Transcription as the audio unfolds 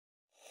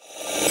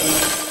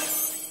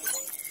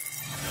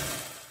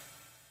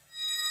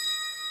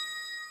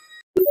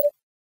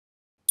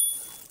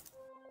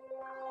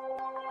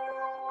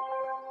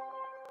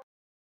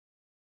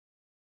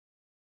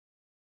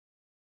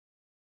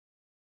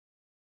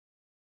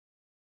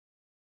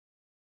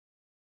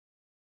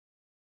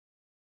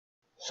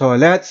So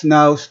let's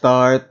now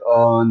start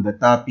on the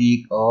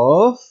topic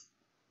of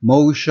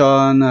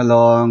motion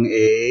along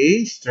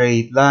a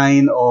straight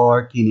line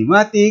or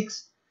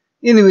kinematics,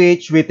 in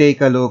which we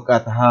take a look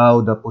at how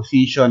the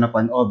position of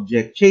an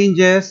object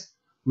changes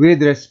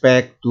with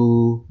respect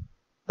to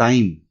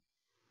time.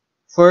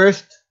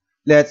 First,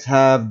 let's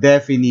have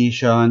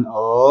definition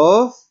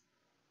of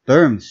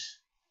terms.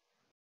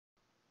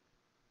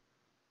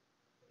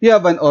 You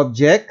have an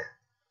object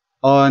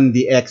on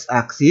the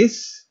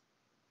x-axis.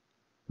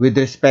 With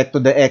respect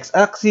to the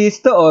x-axis,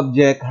 the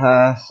object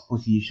has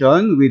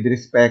position. With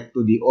respect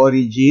to the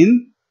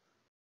origin,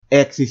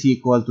 x is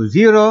equal to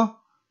 0.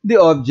 The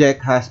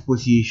object has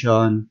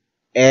position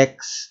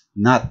x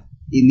naught,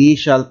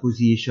 initial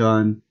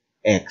position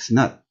x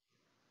naught.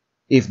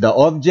 If the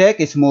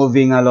object is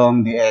moving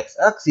along the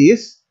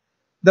x-axis,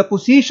 the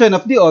position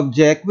of the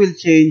object will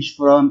change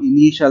from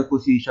initial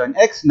position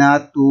x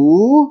naught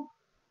to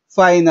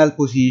final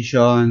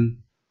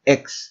position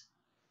x.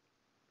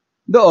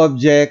 The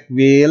object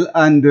will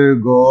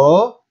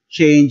undergo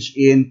change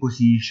in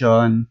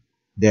position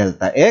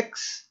delta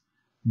x.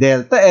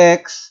 Delta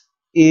x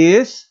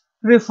is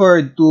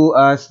referred to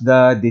as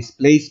the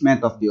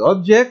displacement of the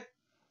object.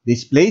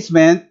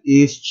 Displacement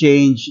is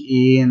change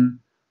in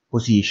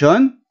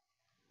position.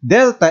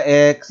 Delta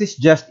x is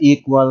just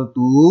equal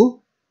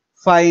to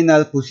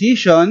final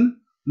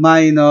position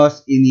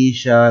minus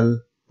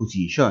initial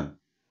position.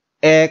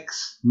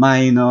 X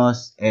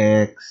minus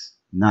x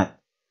naught.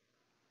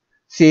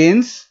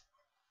 Since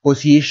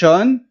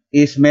position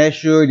is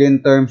measured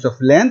in terms of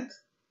length,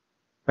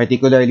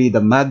 particularly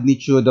the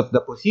magnitude of the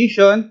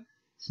position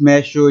is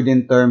measured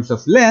in terms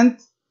of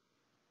length,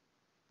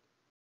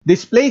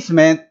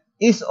 displacement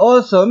is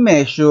also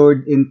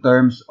measured in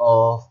terms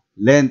of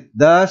length.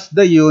 Thus,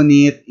 the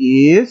unit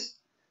is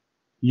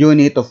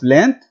unit of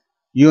length.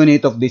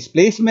 Unit of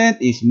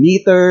displacement is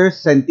meters,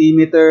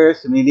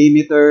 centimeters,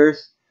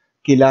 millimeters,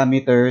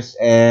 kilometers,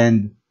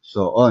 and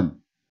so on.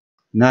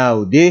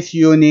 Now, these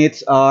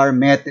units are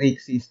metric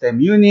system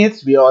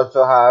units. We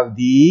also have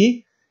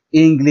the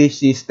English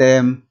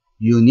system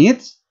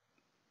units.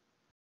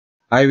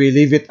 I will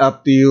leave it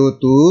up to you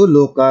to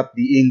look up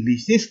the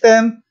English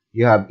system.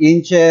 You have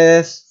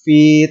inches,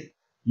 feet,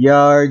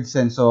 yards,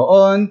 and so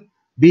on.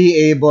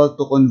 Be able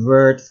to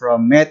convert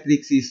from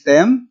metric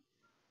system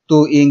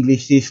to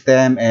English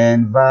system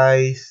and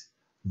vice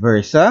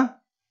versa.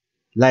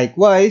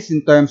 Likewise,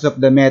 in terms of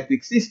the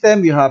metric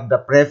system, you have the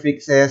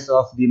prefixes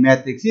of the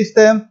metric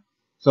system.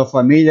 So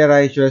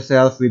familiarize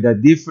yourself with the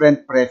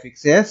different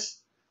prefixes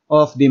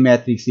of the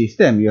metric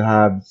system. You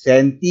have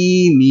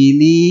centi,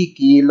 milli,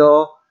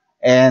 kilo,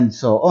 and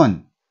so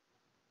on.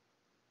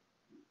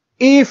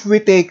 If we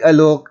take a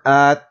look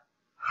at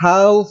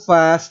how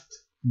fast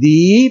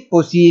the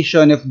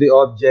position of the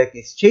object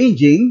is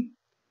changing,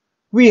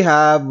 we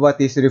have what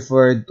is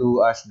referred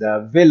to as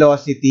the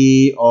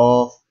velocity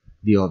of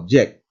the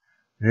object.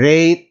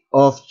 Rate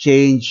of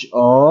change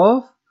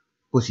of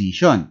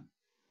position.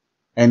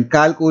 And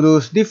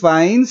calculus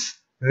defines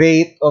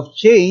rate of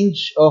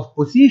change of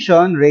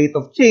position, rate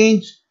of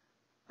change,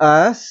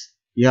 as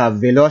you have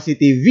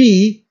velocity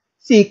v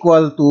is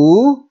equal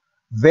to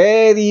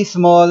very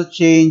small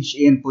change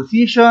in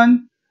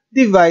position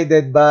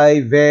divided by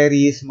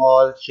very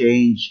small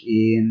change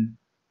in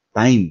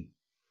time.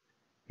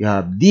 You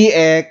have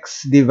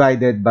dx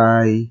divided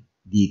by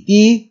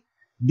dt.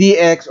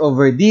 Dx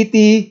over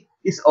dt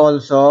is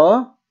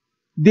also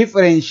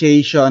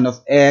differentiation of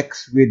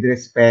x with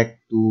respect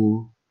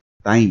to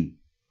time.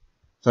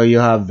 So you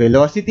have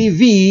velocity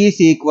v is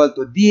equal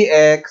to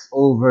dx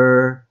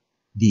over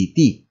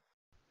dt.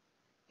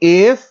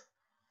 If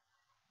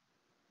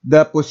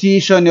the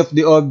position of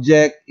the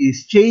object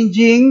is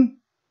changing,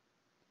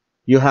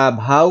 you have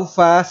how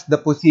fast the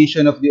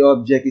position of the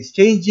object is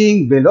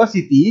changing,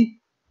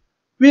 velocity.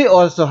 We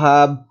also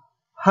have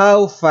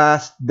how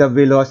fast the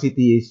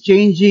velocity is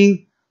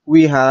changing.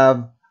 We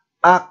have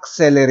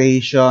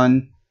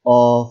acceleration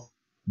of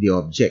the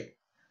object.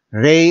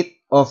 Rate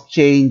of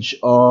change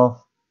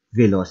of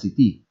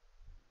velocity.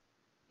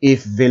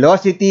 If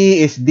velocity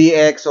is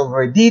dx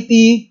over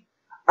dt,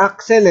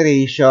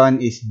 acceleration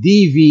is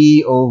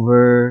dv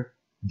over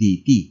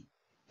dt.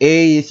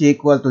 A is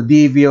equal to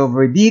dv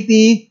over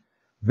dt,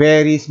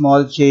 very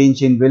small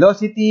change in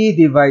velocity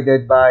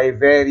divided by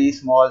very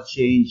small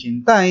change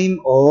in time,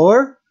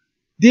 or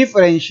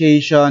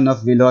differentiation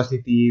of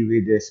velocity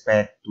with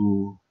respect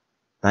to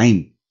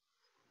time.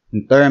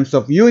 In terms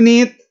of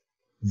unit,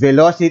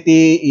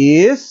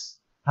 velocity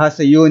has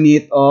a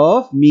unit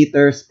of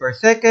meters per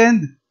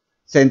second,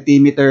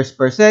 centimeters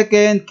per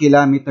second,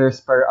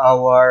 kilometers per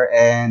hour,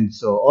 and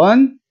so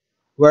on.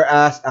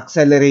 Whereas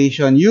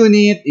acceleration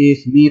unit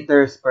is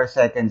meters per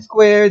second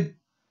squared,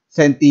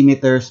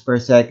 centimeters per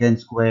second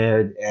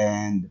squared,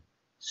 and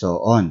so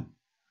on.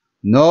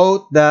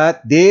 Note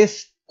that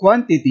these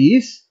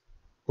quantities,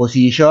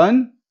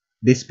 position,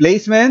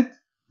 displacement,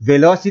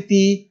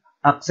 velocity,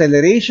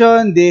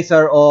 acceleration, these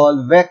are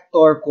all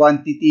vector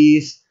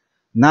quantities.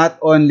 Not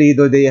only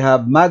do they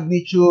have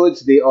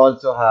magnitudes, they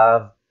also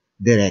have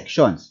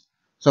directions.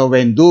 So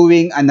when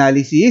doing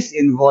analysis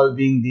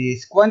involving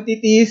these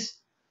quantities,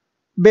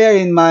 bear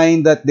in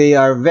mind that they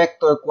are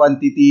vector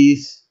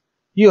quantities.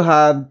 You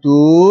have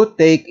to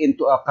take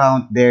into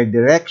account their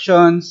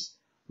directions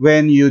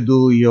when you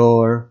do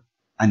your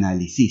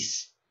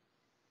analysis.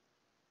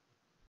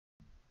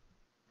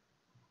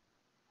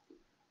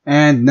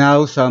 And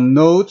now some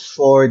notes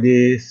for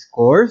this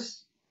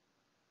course,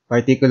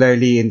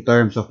 particularly in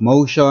terms of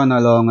motion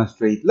along a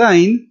straight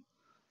line.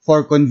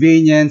 For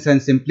convenience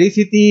and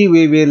simplicity,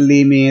 we will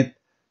limit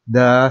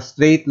the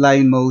straight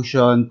line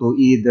motion to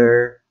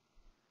either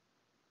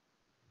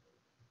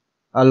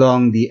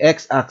along the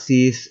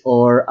x-axis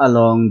or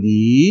along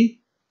the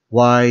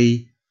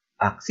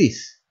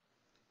y-axis.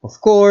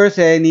 Of course,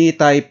 any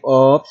type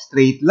of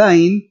straight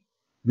line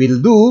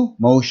will do.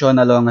 Motion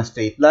along a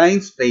straight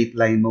line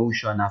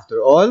motion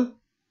after all.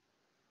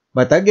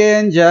 But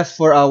again, just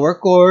for our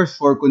course,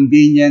 for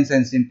convenience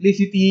and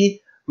simplicity,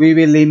 we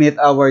will limit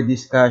our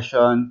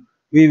discussion.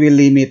 We will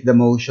limit the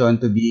motion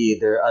to be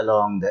either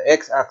along the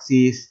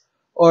x-axis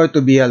or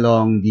to be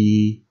along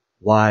the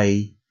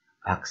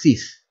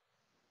y-axis.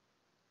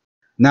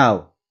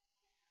 Now,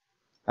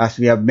 as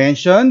we have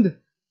mentioned,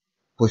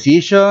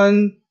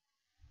 position,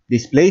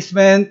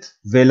 displacement,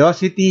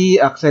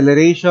 velocity,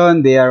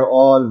 acceleration, they are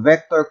all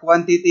vector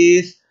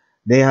quantities.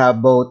 They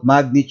have both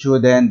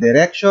magnitude and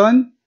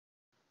direction.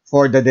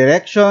 For the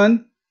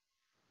direction,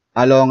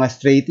 along a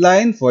straight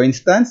line, for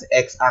instance,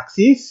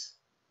 x-axis,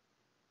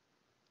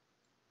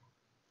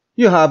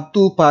 you have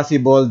two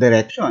possible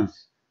directions,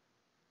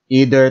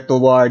 either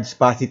towards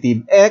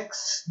positive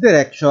x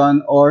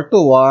direction or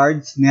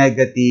towards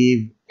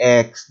negative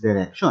x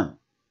direction.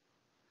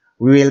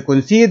 We will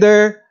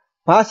consider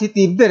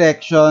positive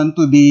direction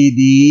to be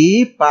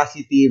the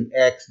positive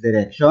x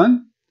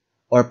direction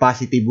or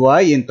positive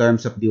y in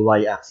terms of the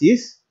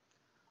y-axis,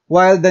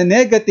 while the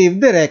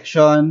negative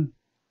direction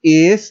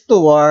is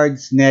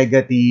towards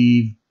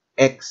negative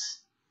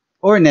x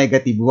or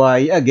negative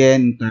y,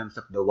 again in terms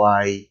of the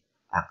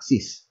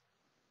y-axis.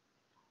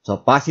 So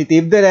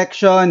positive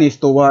direction is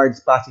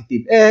towards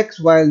positive x,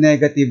 while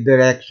negative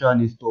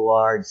direction is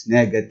towards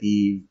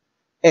negative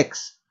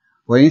x.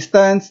 For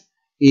instance,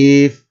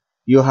 if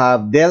you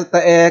have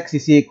delta x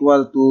is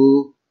equal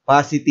to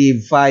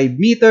positive 5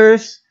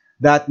 meters,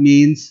 that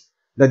means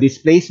the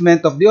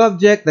displacement of the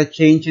object, the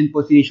change in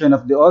position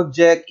of the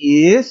object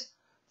is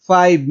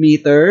 5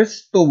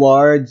 meters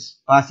towards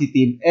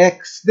positive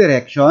x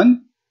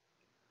direction.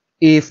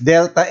 If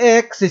delta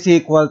x is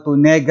equal to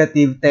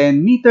negative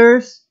 10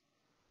 meters,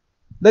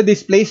 the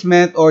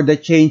displacement or the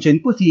change in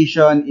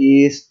position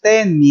is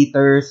 10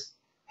 meters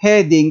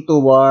heading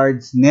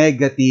towards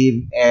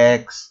negative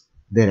x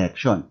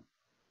direction.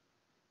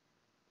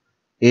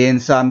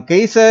 In some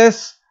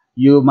cases,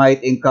 you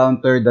might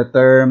encounter the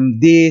term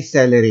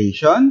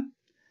deceleration.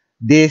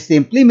 This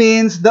simply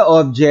means the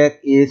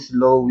object is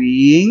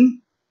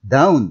slowing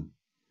down.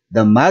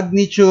 The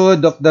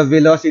magnitude of the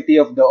velocity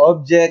of the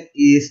object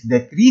is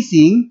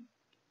decreasing,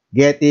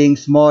 getting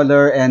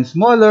smaller and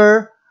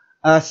smaller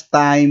as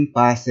time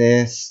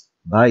passes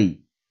by.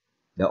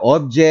 The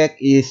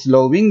object is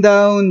slowing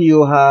down,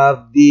 you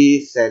have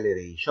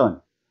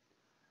deceleration.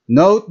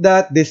 Note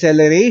that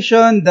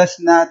deceleration does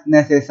not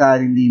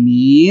necessarily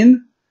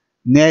mean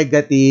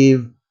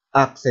negative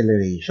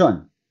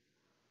acceleration.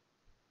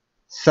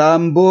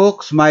 Some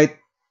books might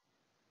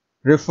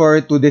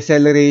refer to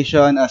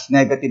deceleration as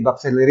negative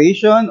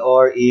acceleration,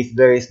 or if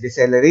there is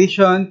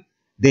deceleration,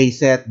 they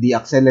set the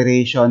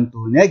acceleration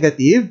to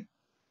negative.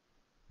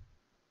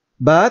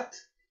 But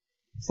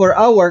for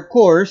our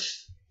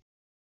course,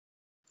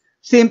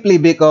 simply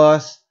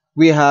because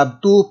we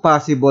have two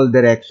possible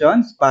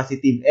directions,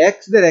 positive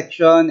x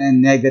direction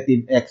and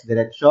negative x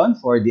direction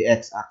for the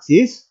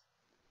x-axis,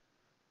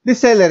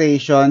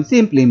 deceleration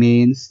simply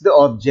means the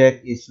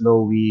object is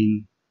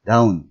slowing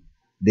down.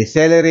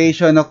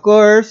 Deceleration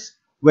occurs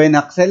when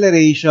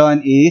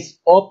acceleration is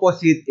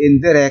opposite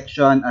in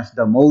direction as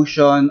the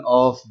motion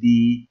of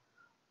the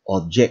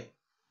object.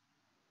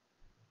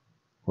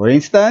 For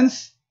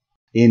instance,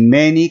 in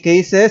many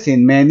cases,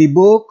 in many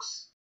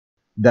books,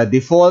 the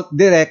default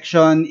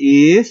direction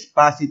is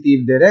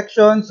positive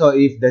direction. So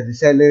if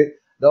the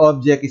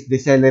object is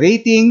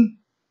decelerating,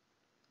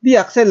 the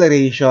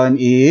acceleration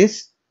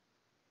is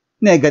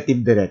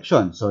negative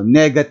direction. So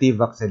negative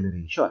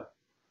acceleration.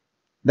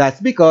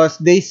 That's because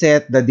they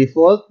set the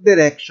default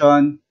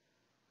direction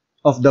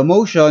of the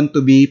motion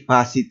to be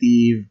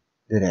positive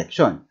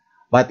direction.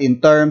 But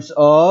in terms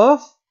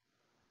of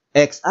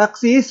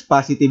x-axis,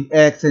 positive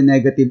x and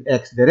negative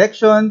x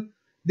direction,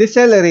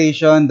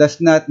 deceleration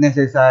does not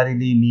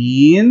necessarily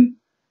mean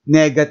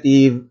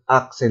negative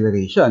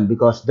acceleration,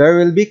 because there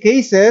will be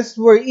cases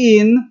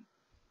wherein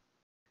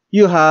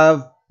you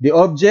have the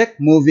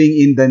object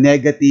moving in the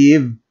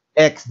negative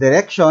x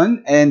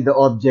direction and the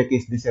object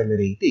is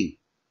decelerating.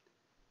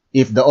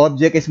 If the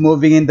object is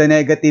moving in the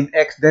negative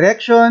x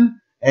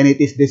direction and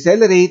it is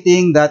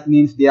decelerating, that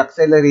means the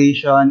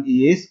acceleration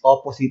is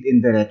opposite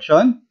in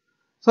direction.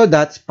 So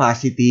that's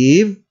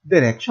positive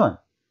direction.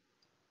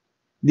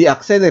 the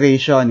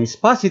acceleration is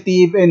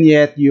positive and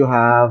yet you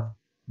have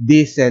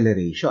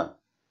deceleration.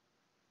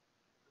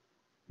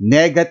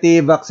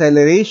 Negative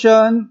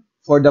acceleration,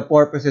 for the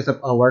purposes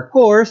of our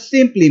course,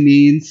 simply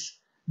means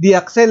the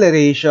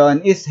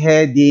acceleration is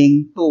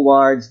heading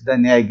towards the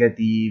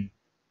negative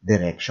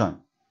direction.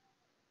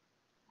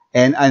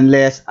 And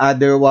unless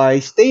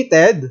otherwise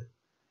stated,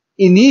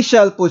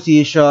 initial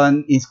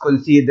position is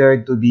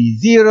considered to be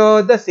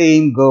 0. The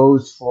same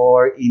goes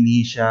for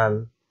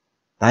initial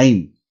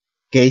time.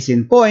 Case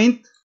in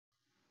point,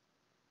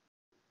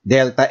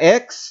 delta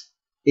x.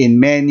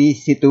 In many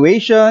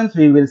situations,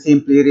 we will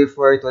simply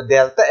refer to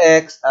delta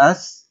x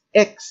as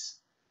x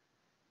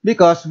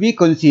because we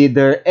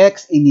consider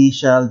x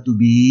initial to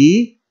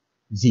be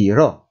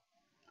 0.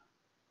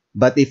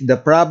 But if the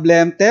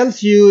problem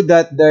tells you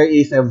that there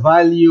is a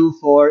value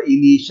for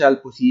initial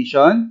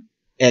position,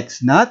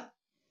 x naught,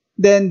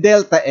 then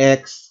delta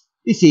x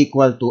is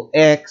equal to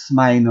x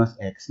minus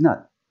x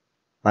naught.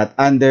 But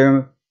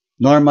under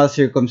normal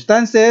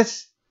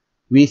circumstances,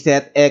 we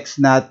set x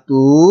naught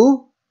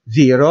to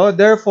 0,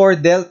 therefore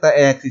delta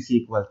x is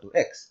equal to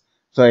x.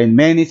 So in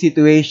many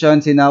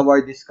situations in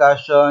our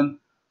discussion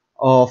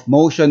of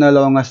motion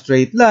along a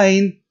straight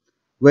line,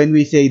 when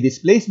we say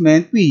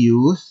displacement, we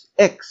use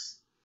x.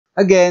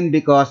 Again,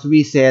 because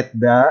we set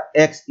the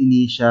x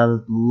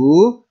initial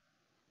to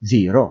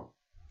 0.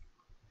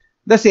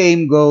 The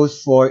same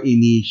goes for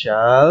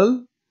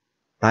initial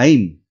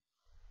time.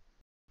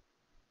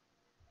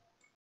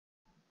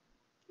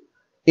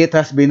 It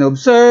has been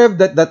observed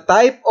that the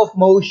type of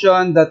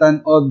motion that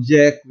an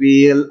object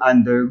will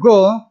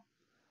undergo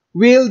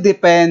will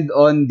depend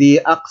on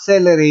the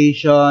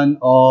acceleration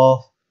of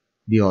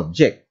the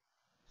object.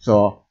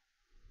 So,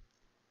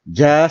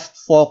 just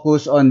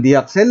focus on the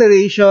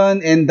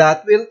acceleration and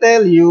that will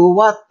tell you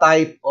what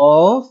type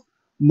of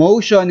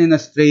motion in a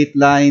straight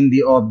line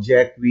the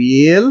object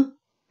will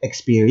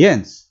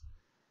experience.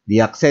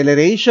 The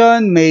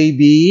acceleration may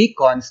be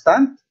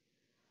constant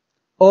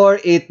or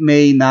it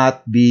may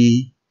not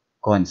be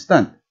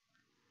constant.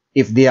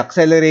 If the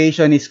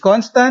acceleration is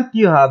constant,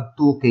 you have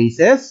two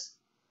cases.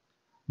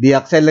 The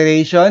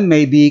acceleration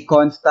may be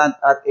constant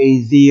at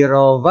a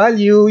 0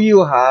 value.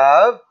 You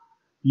have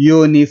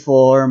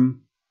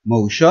uniform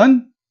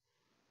motion.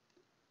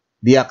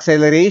 The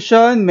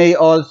acceleration may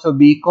also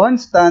be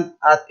constant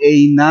at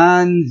a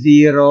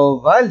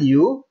non-zero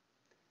value,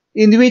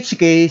 in which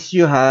case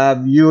you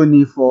have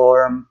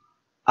uniform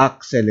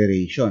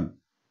acceleration.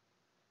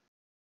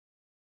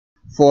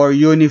 For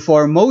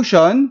uniform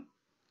motion,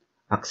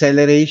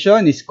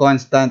 acceleration is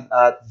constant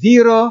at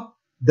 0.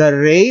 The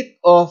rate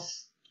of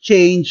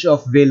change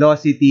of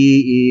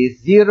velocity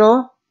is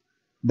 0.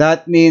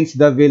 That means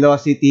the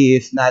velocity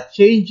is not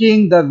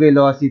changing. The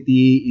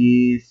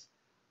velocity is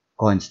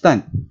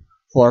constant.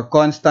 For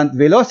constant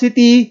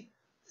velocity,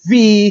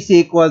 v is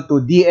equal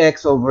to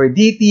dx over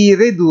dt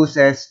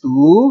reduces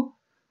to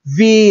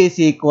v is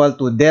equal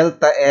to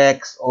delta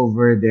x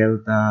over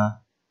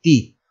delta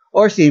t,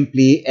 or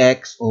simply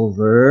x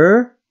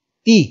over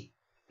t.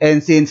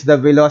 And since the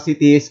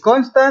velocity is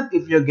constant,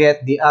 if you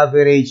get the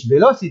average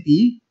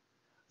velocity,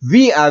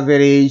 v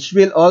average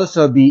will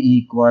also be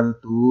equal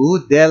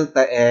to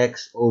delta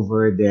x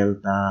over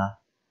delta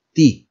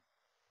t.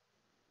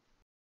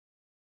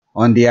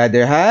 On the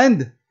other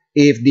hand,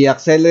 if the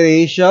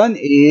acceleration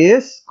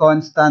is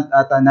constant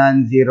at a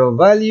non-zero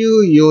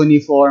value,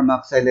 uniform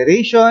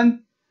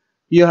acceleration,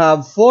 you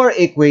have 4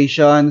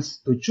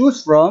 equations to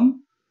choose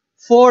from,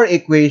 4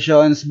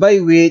 equations by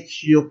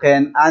which you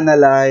can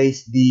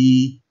analyze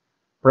the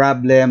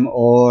problem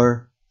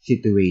or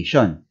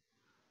situation.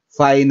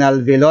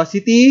 Final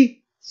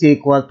velocity is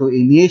equal to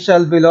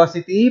initial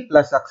velocity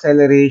plus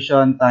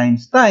acceleration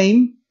times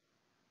time.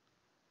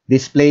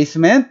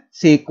 Displacement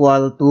is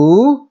equal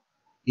to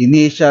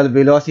initial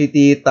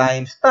velocity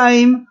times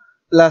time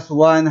plus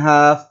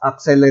 1/2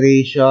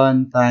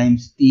 acceleration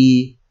times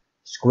t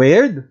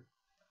squared.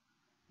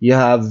 You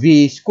have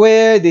v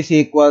squared is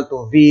equal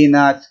to v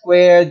naught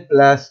squared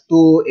plus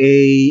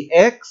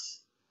 2ax.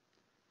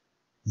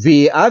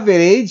 V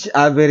average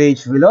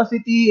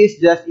velocity is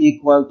just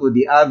equal to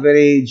the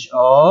average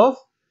of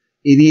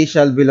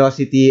initial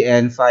velocity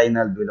and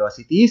final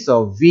velocity.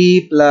 So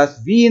v plus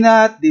v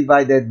naught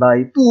divided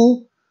by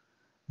 2.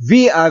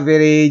 V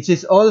average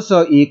is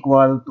also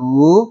equal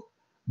to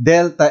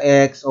delta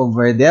x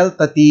over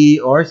delta t,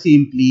 or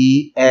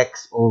simply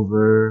x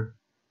over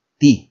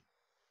t.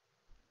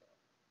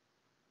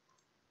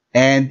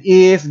 And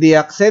if the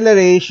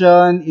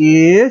acceleration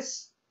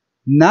is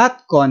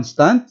not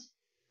constant,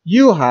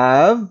 you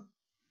have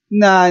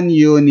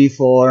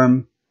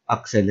non-uniform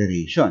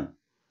acceleration.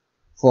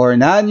 For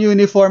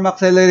non-uniform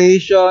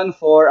acceleration,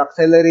 for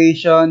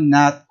acceleration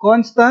not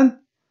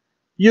constant,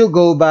 you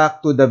go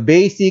back to the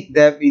basic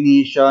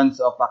definitions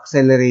of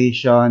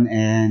acceleration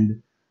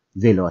and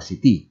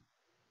velocity.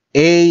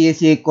 A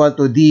is equal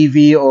to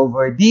dv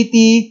over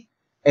dt,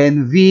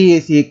 and v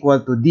is equal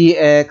to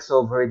dx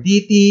over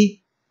dt.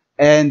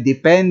 And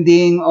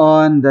depending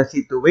on the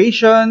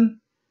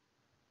situation,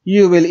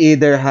 you will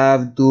either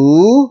have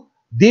to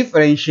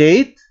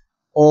differentiate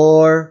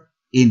or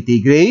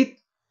integrate,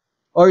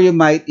 or you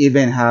might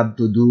even have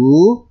to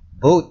do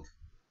both.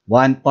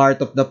 One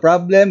part of the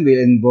problem will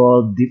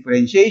involve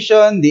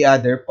differentiation, the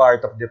other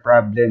part of the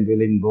problem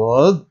will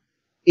involve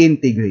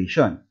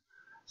integration.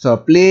 So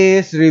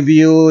please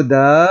review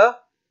the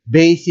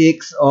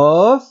basics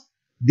of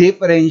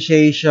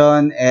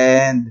differentiation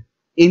and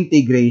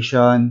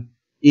integration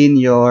in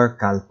your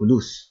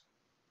calculus.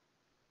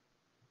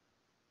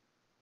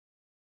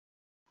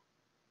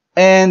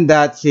 And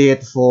that's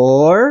it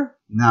for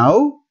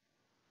now.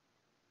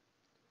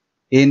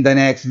 In the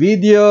next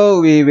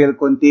video, we will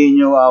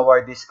continue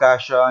our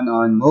discussion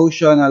on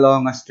motion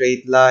along a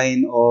straight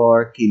line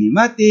or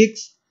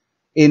kinematics.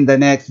 In the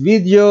next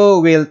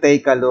video, we'll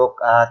take a look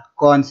at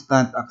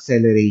constant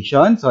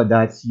acceleration. So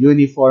that's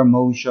uniform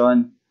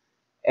motion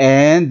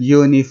and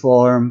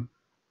uniform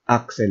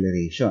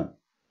acceleration.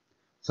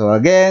 So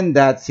again,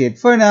 that's it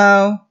for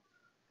now.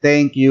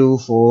 Thank you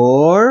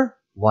for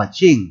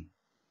watching.